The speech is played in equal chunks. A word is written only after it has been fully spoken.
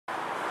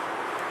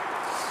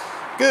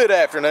Good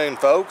afternoon,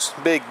 folks.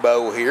 Big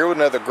Bo here with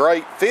another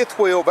great fifth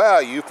wheel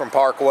value from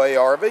Parkway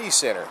RV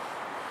Center.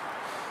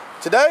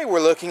 Today we're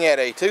looking at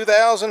a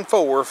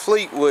 2004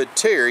 Fleetwood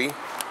Terry.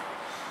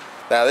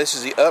 Now this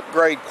is the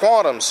upgrade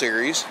Quantum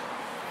series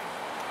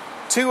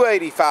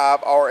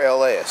 285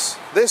 RLS.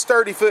 This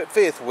 30-foot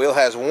fifth wheel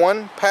has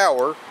one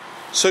power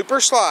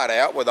super slide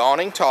out with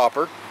awning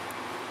topper.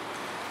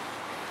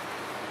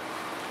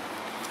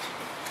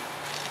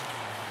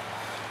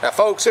 Now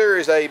folks, there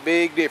is a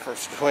big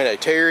difference between a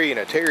Terry and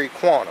a Terry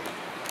Quantum.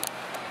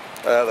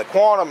 The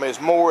Quantum is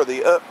more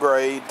the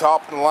upgrade,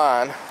 top of the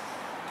line.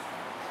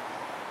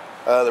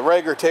 The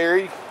regular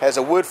Terry has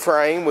a wood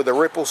frame with a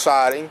ripple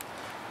siding.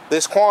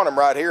 This Quantum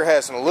right here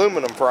has an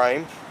aluminum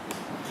frame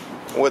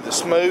with a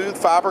smooth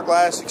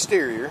fiberglass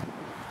exterior.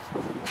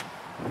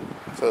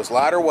 So it's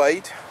lighter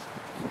weight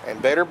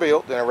and better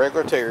built than a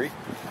regular Terry.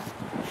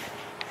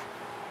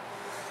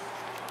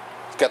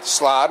 It's got the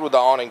slide with the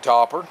awning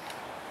topper.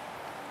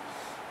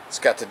 It's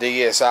got the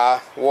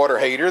DSI water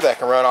heater that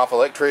can run off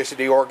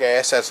electricity or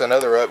gas. That's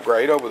another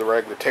upgrade over the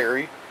regular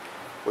Terry,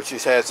 which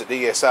just has the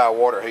DSI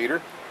water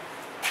heater.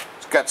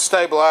 It's got the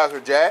stabilizer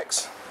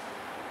jacks,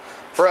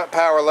 front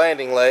power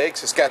landing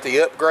legs. It's got the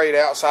upgrade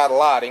outside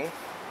lighting.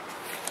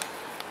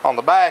 On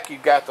the back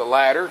you've got the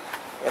ladder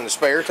and the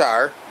spare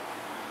tire.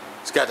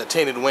 It's got the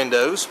tinted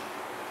windows.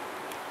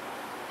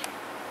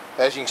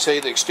 As you can see,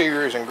 the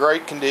exterior is in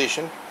great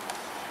condition.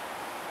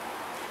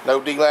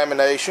 No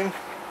delamination.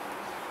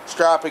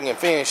 Striping and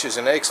finish is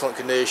in excellent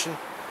condition.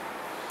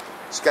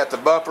 It's got the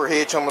bumper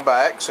hitch on the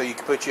back, so you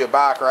can put you a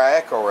bike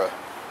rack or a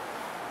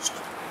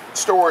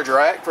storage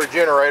rack for a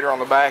generator on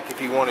the back if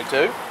you wanted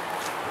to.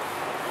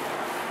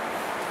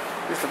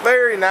 Just a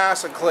very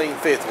nice and clean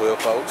fifth wheel,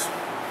 folks.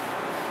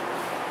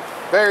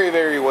 Very,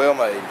 very well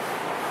made.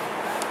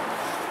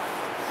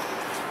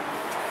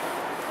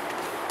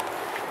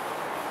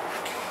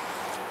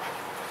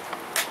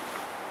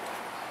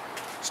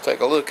 Let's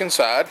take a look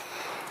inside.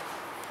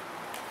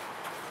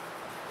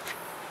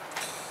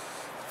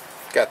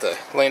 Got the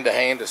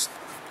lend-a-hand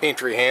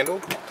entry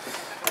handle.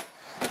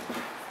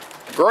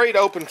 Great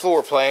open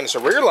floor plan. It's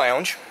a rear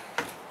lounge.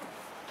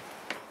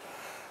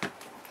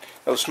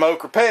 No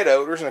smoke or pet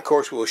odors, and of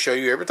course we'll show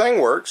you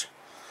everything works.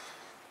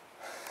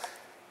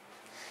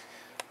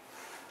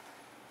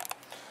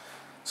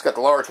 It's got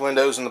the large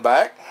windows in the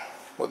back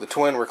with the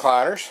twin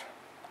recliners.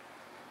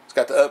 It's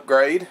got the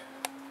upgrade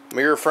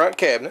mirror front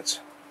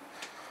cabinets.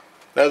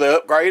 Another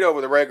upgrade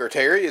over the regular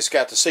Terry. It's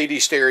got the CD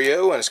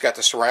stereo and it's got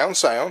the surround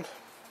sound.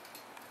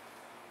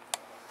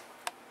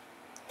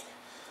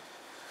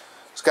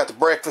 It's got the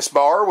breakfast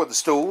bar with the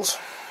stools.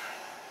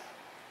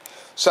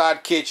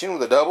 Side kitchen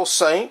with a double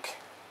sink.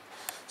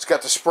 It's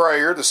got the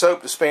sprayer, the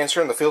soap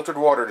dispenser, and the filtered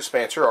water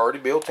dispenser already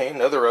built in.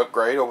 Another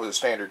upgrade over the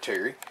standard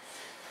Terry.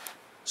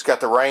 It's got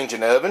the range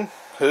and oven,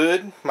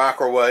 hood,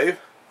 microwave,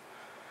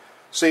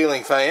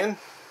 ceiling fan.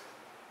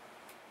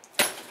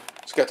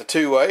 It's got the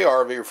two-way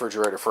RV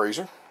refrigerator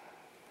freezer.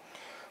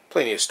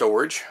 Plenty of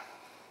storage.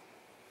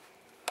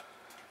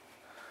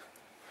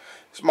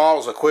 This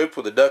model is equipped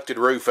with a ducted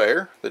roof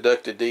air, the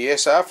ducted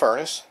DSI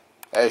furnace.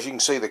 As you can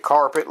see, the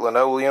carpet,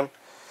 linoleum,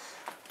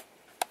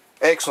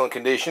 excellent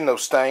condition. No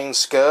stains,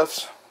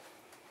 scuffs,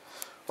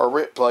 or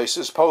rip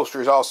places.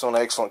 Upholstery is also in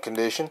excellent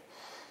condition.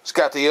 It's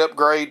got the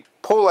upgrade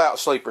pull-out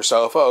sleeper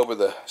sofa over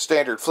the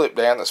standard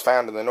flip-down that's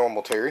found in the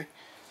normal Terry.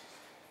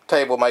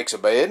 Table makes a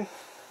bed.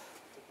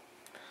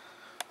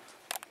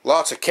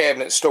 Lots of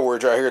cabinet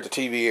storage right here at the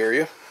TV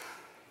area.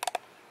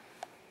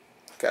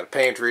 Got a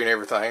pantry and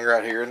everything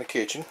right here in the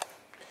kitchen.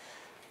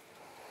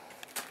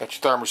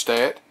 Got your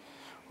thermostat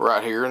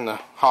right here in the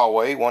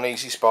hallway, one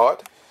easy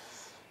spot.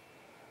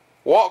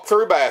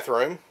 Walk-through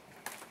bathroom.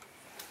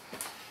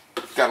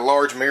 Got a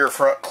large mirror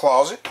front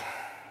closet.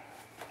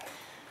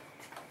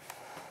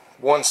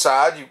 One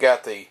side you've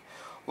got the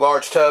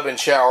large tub and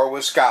shower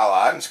with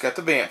skylight. It's got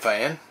the vent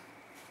fan.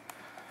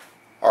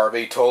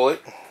 RV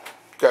toilet.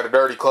 Got a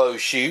dirty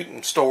clothes chute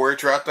and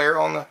storage right there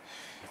on the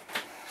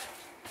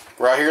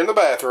right here in the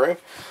bathroom.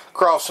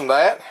 Across from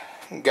that,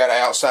 you've got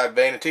an outside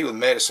vanity with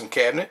medicine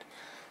cabinet.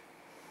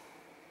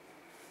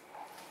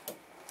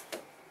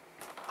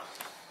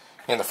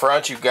 In the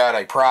front, you've got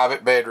a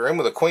private bedroom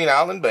with a Queen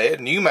Island bed,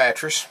 new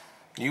mattress,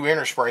 new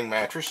inner spring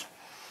mattress.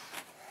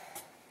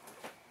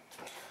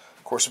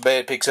 Of course, the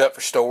bed picks up for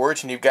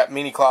storage, and you've got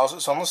mini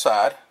closets on the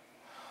side.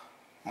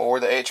 More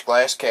of the etched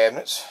glass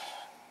cabinets.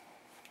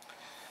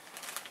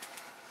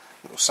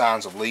 No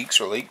signs of leaks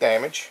or leak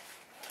damage.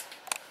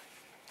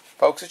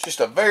 Folks, it's just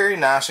a very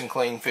nice and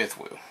clean fifth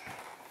wheel.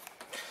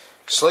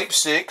 Sleeps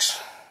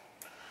 6.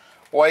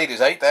 Weight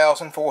is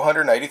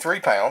 8,483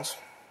 pounds.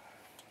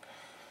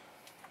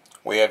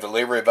 We have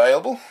delivery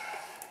available,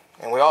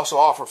 and we also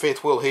offer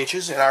fifth wheel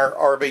hitches in our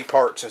RV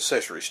parts and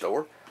accessory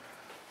store.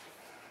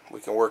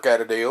 We can work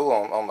out a deal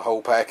on the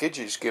whole package.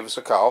 You just give us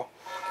a call.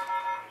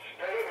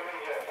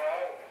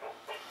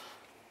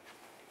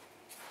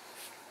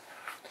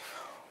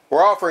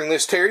 We're offering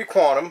this Terry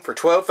Quantum for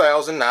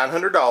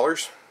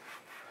 $12,900.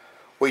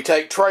 We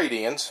take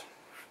trade-ins.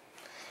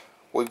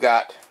 We've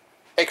got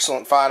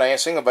excellent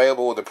financing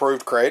available with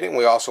approved credit, and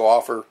we also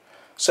offer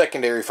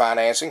secondary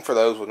financing for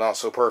those with not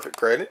so perfect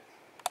credit.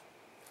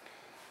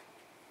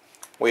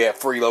 We have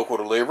free local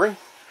delivery,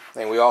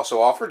 and we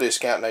also offer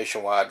discount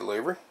nationwide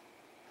delivery.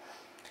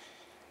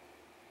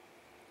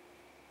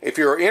 If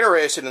you're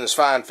interested in this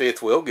fine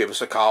fifth wheel, give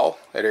us a call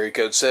at area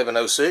code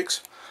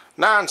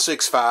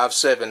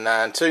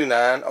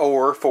 706-965-7929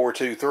 or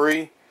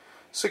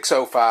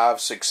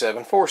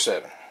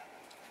 423-605-6747.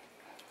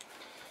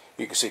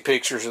 You can see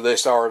pictures of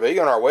this RV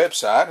on our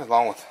website,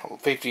 along with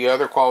 50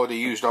 other quality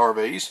used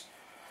RVs,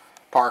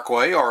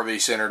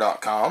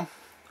 ParkwayRVCenter.com.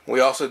 We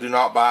also do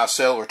not buy,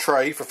 sell, or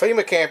trade for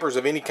FEMA campers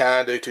of any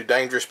kind due to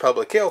dangerous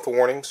public health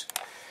warnings,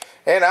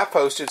 and I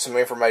posted some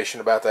information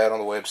about that on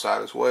the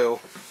website as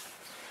well.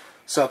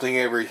 Something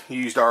every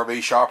used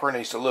RV shopper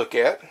needs to look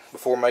at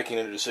before making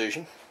a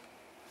decision.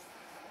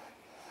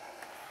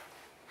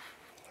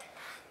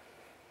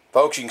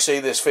 Folks, you can see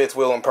this fifth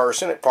wheel in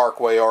person at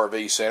Parkway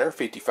RV Center,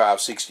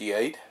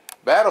 5568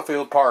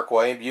 Battlefield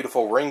Parkway in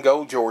beautiful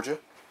Ringgold, Georgia.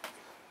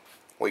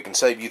 We can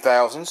save you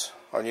thousands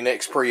on your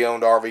next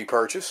pre-owned RV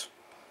purchase.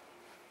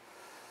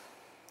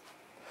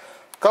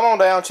 Come on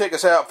down, check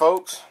us out,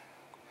 folks.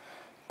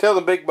 Tell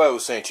the Big Bo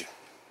sent you.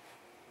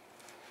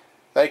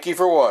 Thank you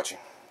for watching.